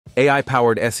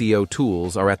AI-powered SEO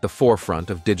tools are at the forefront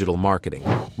of digital marketing,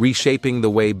 reshaping the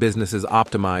way businesses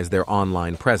optimize their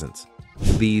online presence.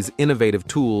 These innovative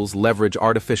tools leverage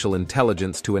artificial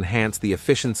intelligence to enhance the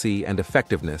efficiency and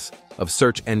effectiveness of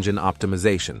search engine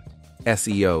optimization,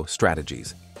 SEO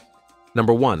strategies.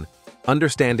 Number 1.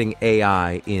 Understanding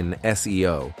AI in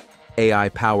SEO.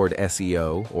 AI-powered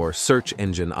SEO, or search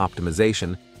engine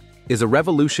optimization, is a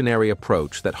revolutionary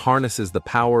approach that harnesses the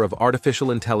power of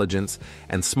artificial intelligence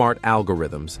and smart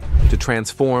algorithms to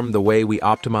transform the way we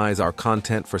optimize our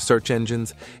content for search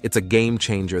engines. It's a game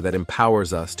changer that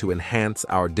empowers us to enhance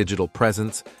our digital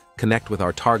presence, connect with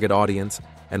our target audience,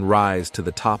 and rise to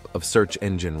the top of search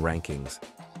engine rankings.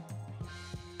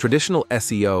 Traditional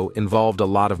SEO involved a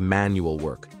lot of manual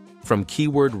work, from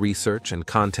keyword research and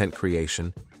content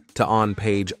creation to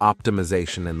on-page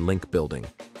optimization and link building.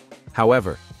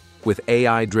 However, with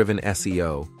AI-driven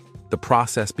SEO, the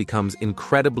process becomes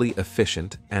incredibly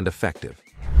efficient and effective.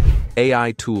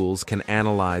 AI tools can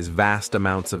analyze vast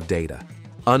amounts of data,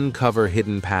 uncover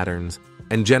hidden patterns,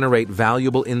 and generate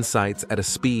valuable insights at a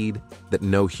speed that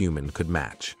no human could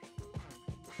match.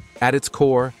 At its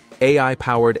core,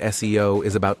 AI-powered SEO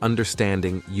is about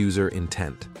understanding user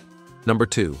intent. Number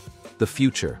 2, the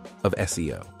future of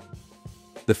SEO.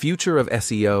 The future of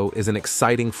SEO is an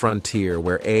exciting frontier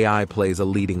where AI plays a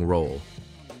leading role.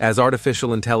 As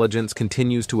artificial intelligence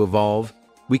continues to evolve,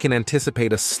 we can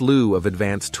anticipate a slew of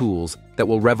advanced tools that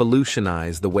will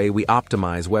revolutionize the way we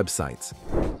optimize websites.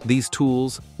 These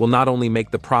tools will not only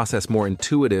make the process more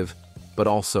intuitive, but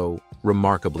also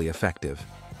remarkably effective.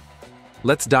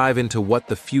 Let's dive into what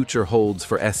the future holds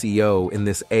for SEO in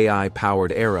this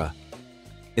AI-powered era.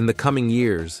 In the coming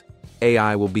years,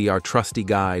 AI will be our trusty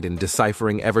guide in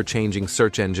deciphering ever-changing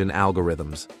search engine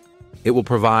algorithms. It will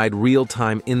provide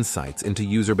real-time insights into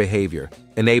user behavior,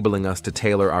 enabling us to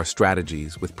tailor our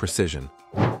strategies with precision.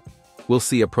 We'll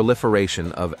see a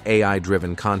proliferation of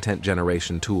AI-driven content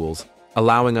generation tools,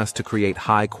 allowing us to create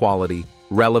high-quality,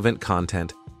 relevant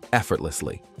content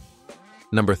effortlessly.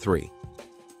 Number 3.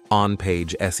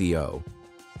 On-page SEO.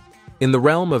 In the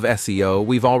realm of SEO,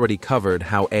 we've already covered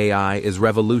how AI is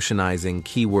revolutionizing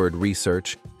keyword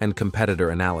research and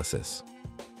competitor analysis.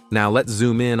 Now let's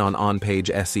zoom in on on-page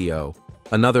SEO,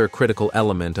 another critical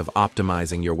element of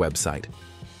optimizing your website.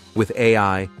 With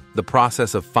AI, the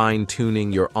process of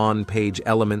fine-tuning your on-page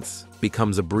elements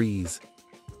becomes a breeze.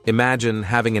 Imagine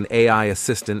having an AI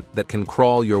assistant that can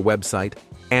crawl your website,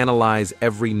 analyze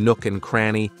every nook and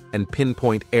cranny, and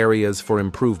pinpoint areas for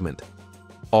improvement,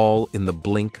 all in the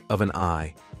blink of an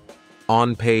eye.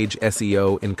 On-page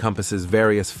SEO encompasses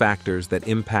various factors that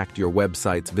impact your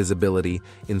website's visibility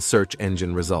in search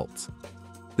engine results.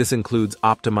 This includes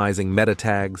optimizing meta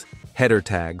tags, header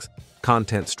tags,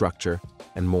 content structure,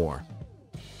 and more.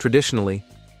 Traditionally,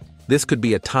 this could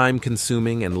be a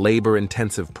time-consuming and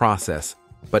labor-intensive process,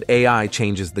 but AI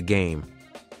changes the game.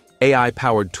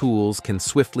 AI-powered tools can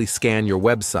swiftly scan your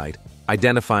website,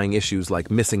 identifying issues like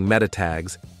missing meta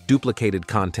tags, duplicated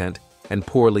content, and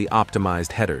poorly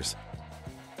optimized headers.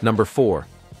 Number 4.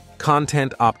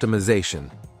 Content optimization.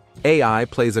 AI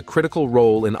plays a critical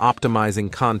role in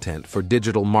optimizing content for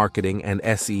digital marketing and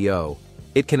SEO.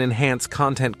 It can enhance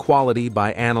content quality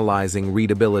by analyzing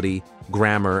readability,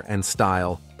 grammar, and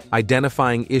style,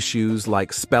 identifying issues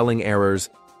like spelling errors,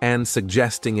 and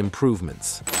suggesting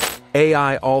improvements.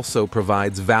 AI also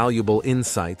provides valuable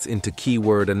insights into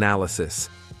keyword analysis,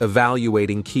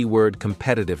 evaluating keyword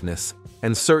competitiveness,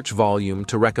 and search volume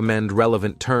to recommend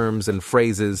relevant terms and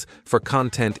phrases for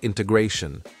content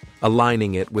integration,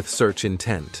 aligning it with search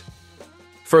intent.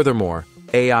 Furthermore,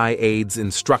 AI aids in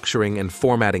structuring and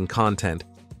formatting content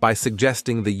by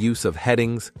suggesting the use of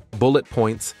headings, bullet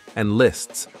points, and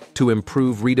lists to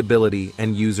improve readability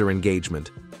and user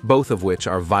engagement, both of which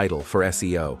are vital for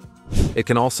SEO. It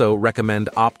can also recommend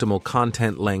optimal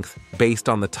content length based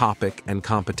on the topic and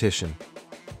competition.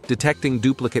 Detecting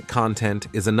duplicate content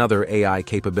is another AI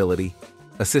capability,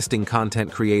 assisting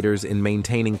content creators in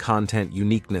maintaining content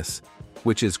uniqueness,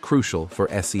 which is crucial for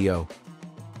SEO.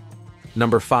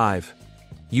 Number 5.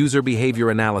 User behavior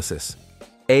analysis.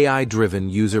 AI-driven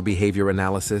user behavior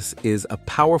analysis is a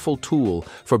powerful tool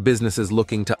for businesses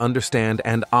looking to understand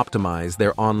and optimize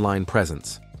their online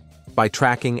presence. By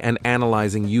tracking and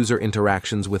analyzing user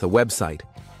interactions with a website,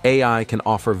 AI can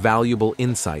offer valuable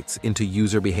insights into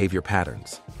user behavior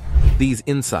patterns. These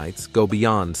insights go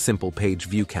beyond simple page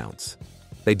view counts.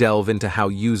 They delve into how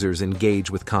users engage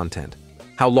with content,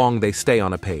 how long they stay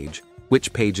on a page,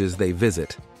 which pages they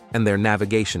visit, and their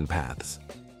navigation paths.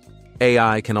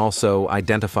 AI can also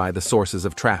identify the sources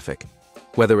of traffic,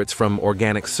 whether it's from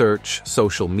organic search,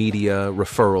 social media,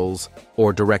 referrals,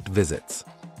 or direct visits.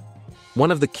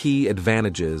 One of the key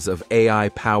advantages of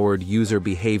AI-powered user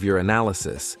behavior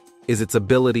analysis is its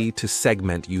ability to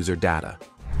segment user data.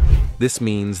 This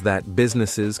means that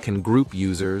businesses can group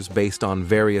users based on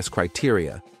various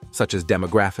criteria, such as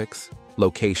demographics,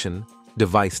 location,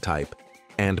 device type,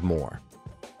 and more.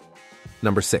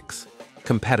 Number 6.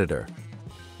 Competitor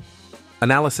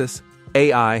analysis.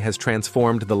 AI has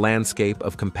transformed the landscape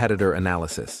of competitor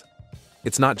analysis.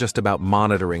 It's not just about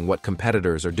monitoring what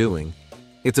competitors are doing.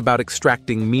 It's about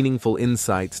extracting meaningful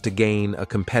insights to gain a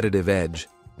competitive edge.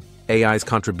 AI's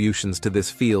contributions to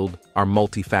this field are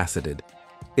multifaceted.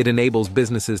 It enables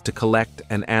businesses to collect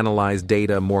and analyze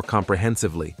data more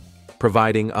comprehensively,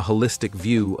 providing a holistic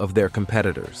view of their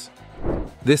competitors.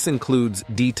 This includes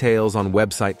details on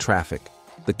website traffic,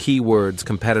 the keywords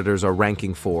competitors are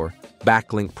ranking for,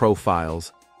 backlink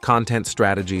profiles, content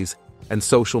strategies, and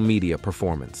social media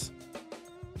performance.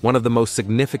 One of the most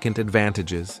significant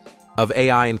advantages of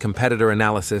AI in competitor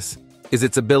analysis is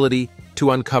its ability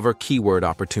to uncover keyword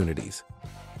opportunities.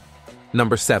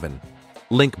 Number 7.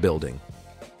 Link building.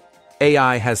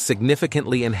 AI has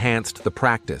significantly enhanced the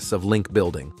practice of link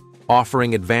building,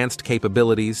 offering advanced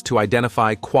capabilities to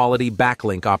identify quality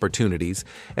backlink opportunities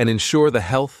and ensure the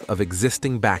health of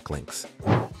existing backlinks.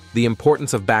 The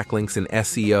importance of backlinks in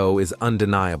SEO is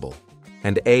undeniable,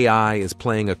 and AI is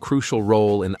playing a crucial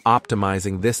role in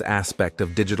optimizing this aspect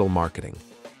of digital marketing.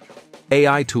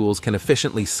 AI tools can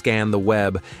efficiently scan the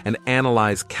web and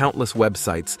analyze countless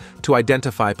websites to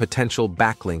identify potential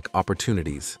backlink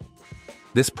opportunities.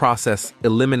 This process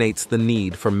eliminates the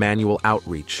need for manual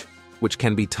outreach, which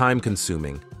can be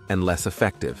time-consuming and less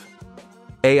effective.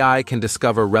 AI can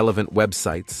discover relevant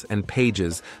websites and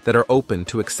pages that are open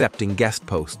to accepting guest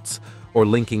posts or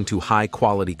linking to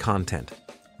high-quality content.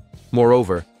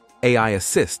 Moreover, AI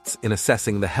assists in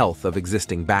assessing the health of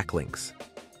existing backlinks.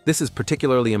 This is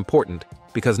particularly important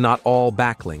because not all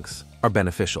backlinks are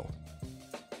beneficial.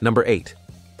 Number 8.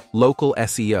 Local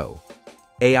SEO.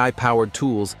 AI-powered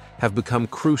tools have become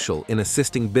crucial in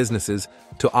assisting businesses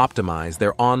to optimize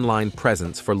their online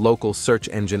presence for local search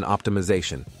engine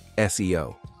optimization,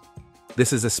 SEO.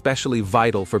 This is especially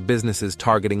vital for businesses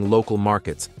targeting local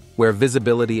markets, where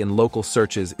visibility in local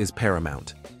searches is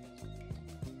paramount.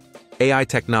 AI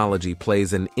technology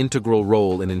plays an integral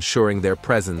role in ensuring their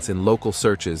presence in local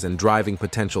searches and driving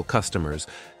potential customers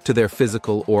to their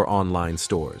physical or online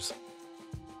stores.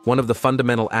 One of the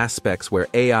fundamental aspects where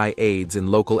AI aids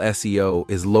in local SEO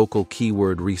is local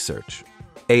keyword research.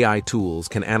 AI tools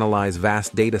can analyze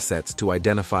vast datasets to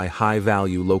identify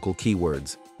high-value local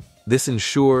keywords. This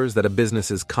ensures that a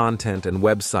business's content and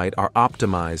website are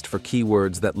optimized for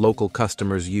keywords that local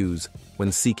customers use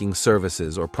when seeking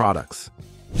services or products.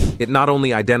 It not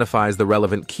only identifies the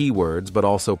relevant keywords but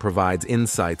also provides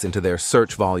insights into their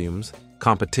search volumes,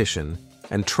 competition,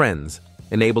 and trends,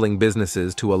 enabling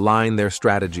businesses to align their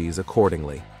strategies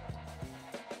accordingly.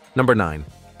 Number 9.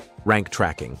 Rank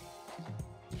tracking.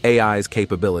 AI's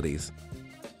capabilities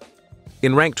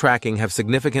in rank tracking have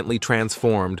significantly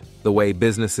transformed the way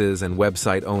businesses and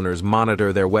website owners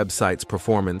monitor their website's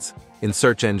performance in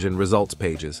search engine results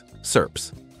pages,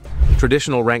 SERPs.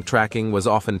 Traditional rank tracking was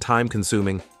often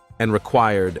time-consuming and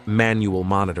required manual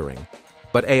monitoring,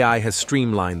 but AI has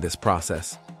streamlined this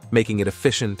process, making it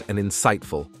efficient and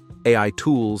insightful. AI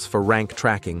tools for rank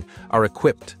tracking are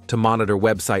equipped to monitor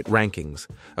website rankings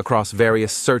across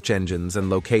various search engines and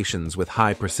locations with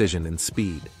high precision and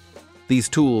speed. These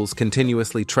tools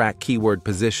continuously track keyword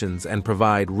positions and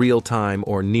provide real-time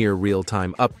or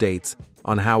near-real-time updates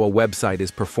on how a website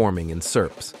is performing in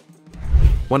SERPs.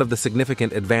 One of the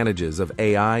significant advantages of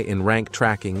AI in rank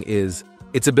tracking is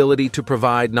its ability to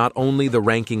provide not only the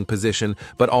ranking position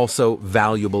but also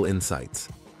valuable insights.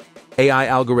 AI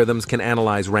algorithms can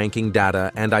analyze ranking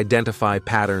data and identify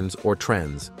patterns or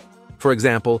trends. For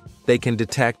example, they can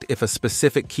detect if a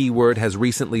specific keyword has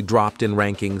recently dropped in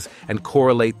rankings and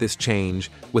correlate this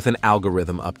change with an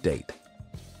algorithm update.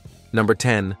 Number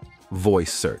 10.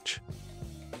 Voice search.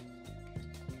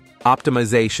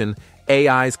 Optimization.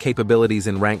 AI's capabilities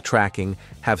in rank tracking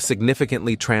have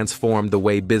significantly transformed the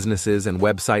way businesses and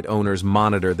website owners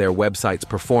monitor their website's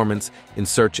performance in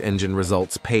search engine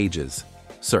results pages,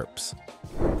 SERPs.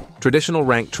 Traditional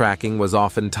rank tracking was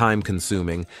often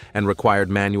time-consuming and required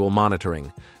manual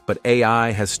monitoring, but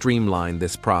AI has streamlined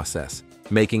this process,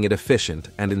 making it efficient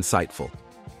and insightful.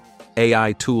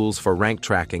 AI tools for rank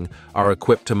tracking are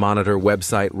equipped to monitor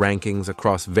website rankings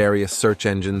across various search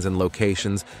engines and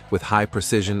locations with high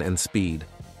precision and speed.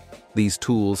 These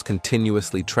tools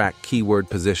continuously track keyword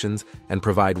positions and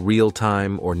provide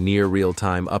real-time or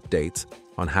near-real-time updates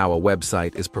on how a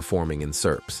website is performing in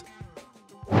SERPs.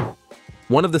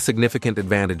 One of the significant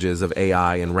advantages of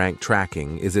AI in rank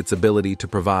tracking is its ability to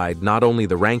provide not only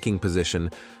the ranking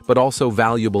position, but also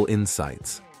valuable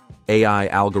insights. AI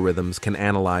algorithms can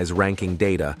analyze ranking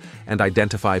data and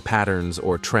identify patterns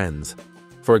or trends.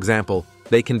 For example,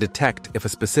 they can detect if a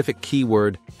specific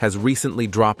keyword has recently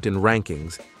dropped in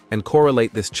rankings and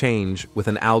correlate this change with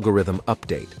an algorithm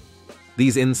update.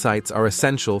 These insights are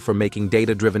essential for making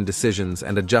data-driven decisions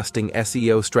and adjusting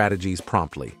SEO strategies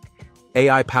promptly.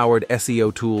 AI-powered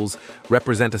SEO tools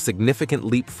represent a significant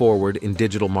leap forward in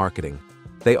digital marketing.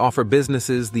 They offer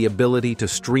businesses the ability to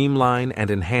streamline and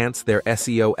enhance their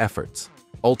SEO efforts,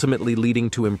 ultimately leading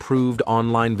to improved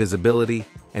online visibility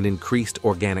and increased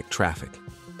organic traffic.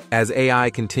 As AI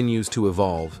continues to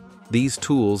evolve, these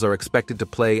tools are expected to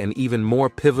play an even more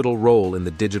pivotal role in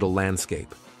the digital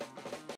landscape.